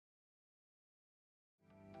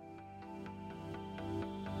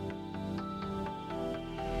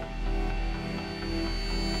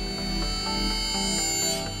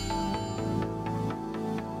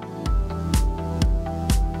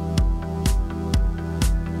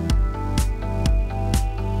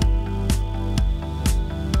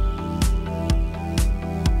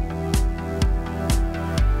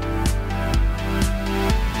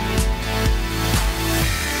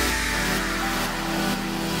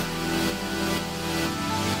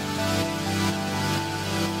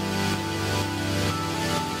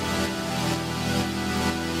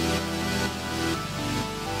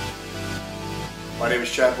name is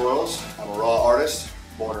Chad Boyles. I'm a raw artist,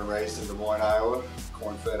 born and raised in Des Moines, Iowa,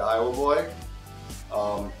 corn-fed Iowa boy.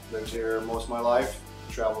 Lived here most of my life,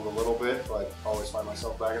 traveled a little bit, but always find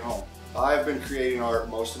myself back at home. I've been creating art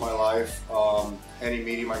most of my life. Any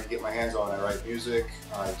medium I can get my hands on. I write music,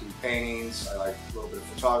 I do paintings, I like a little bit of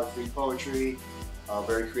photography, poetry.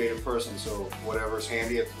 Very creative person, so whatever's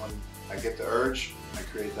handy when I get the urge, I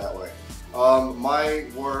create that way. My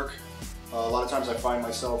work, a lot of times I find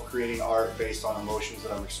myself creating art based on emotions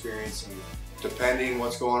that I'm experiencing. Depending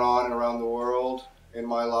what's going on around the world in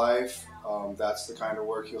my life, that's the kind of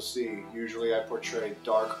work you'll see. Usually I portray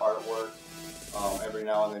dark artwork. Every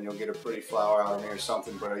now and then you'll get a pretty flower out of me or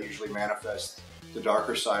something, but I usually manifest the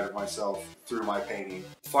darker side of myself through my painting.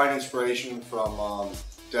 Find inspiration from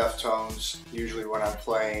Deftones. Usually when I'm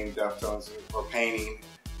playing Deftones or painting,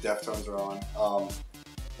 Deftones are on.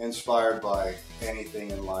 Inspired by anything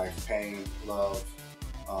in life, pain, love,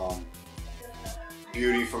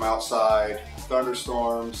 beauty from outside,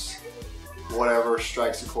 thunderstorms, whatever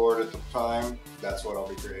strikes a chord at the time, that's what I'll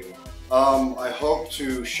be creating. I hope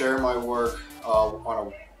to share my work on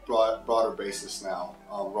a broader basis now.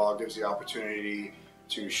 RAW gives the opportunity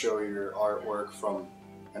to show your artwork from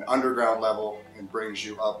an underground level and brings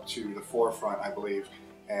you up to the forefront, I believe.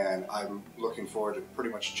 And I'm looking forward to pretty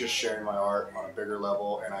much just sharing my art on a bigger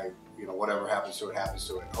level, and whatever happens to it, happens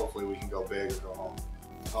to it. Hopefully we can go big or go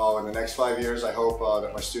home. In the next 5 years, I hope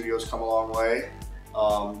that my studios come a long way.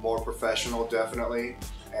 More professional, definitely,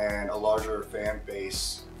 and a larger fan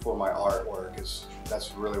base for my artwork.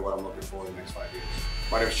 That's really what I'm looking for in the next 5 years.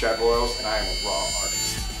 My name is Chad Boyles, and I am a raw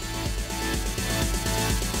artist.